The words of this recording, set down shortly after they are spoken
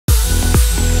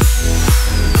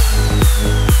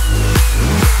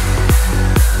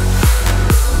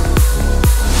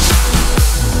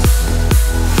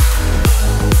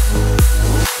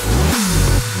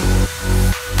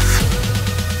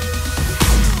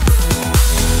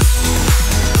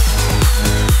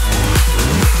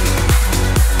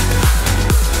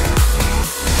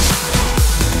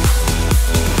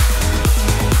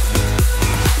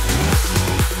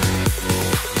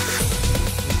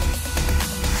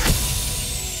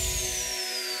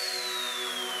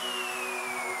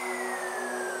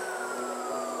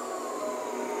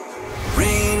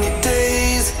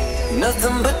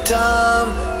nothing but time.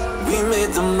 We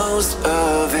made the most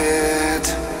of it.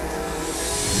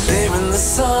 There in the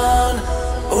sun,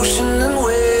 ocean and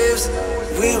waves,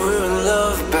 we were in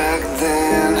love back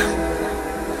then.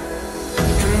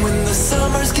 And when the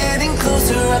summer's getting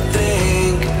closer, I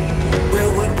think,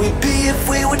 where would we be if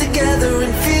we were together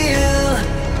and feel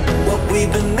what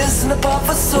we've been missing apart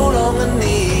for so long? I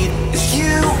need is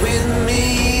you with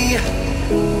me.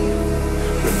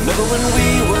 Remember when we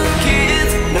were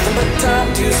kids, nothing but time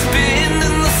to spend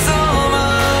in the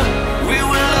summer. We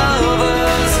were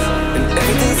lovers, and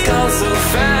everything's gone so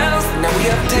fast. Now we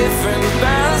have different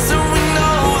paths, and we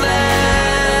know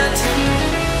that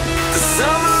the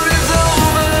summer is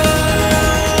over.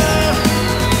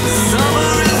 The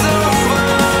summer is over.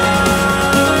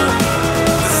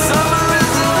 The summer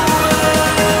is over.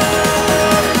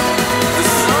 The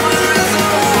summer is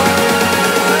over.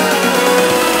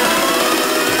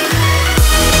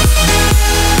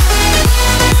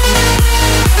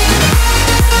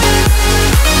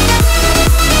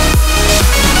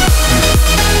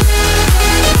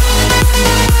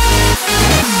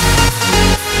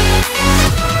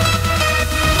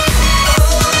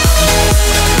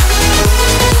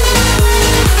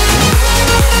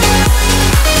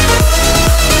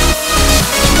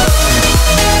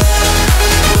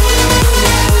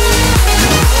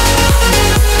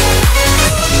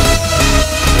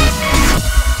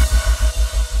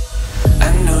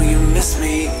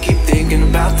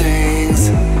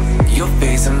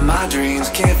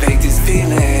 Can't fake these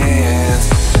feelings,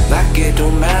 like it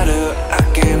don't matter, I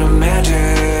can't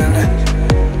imagine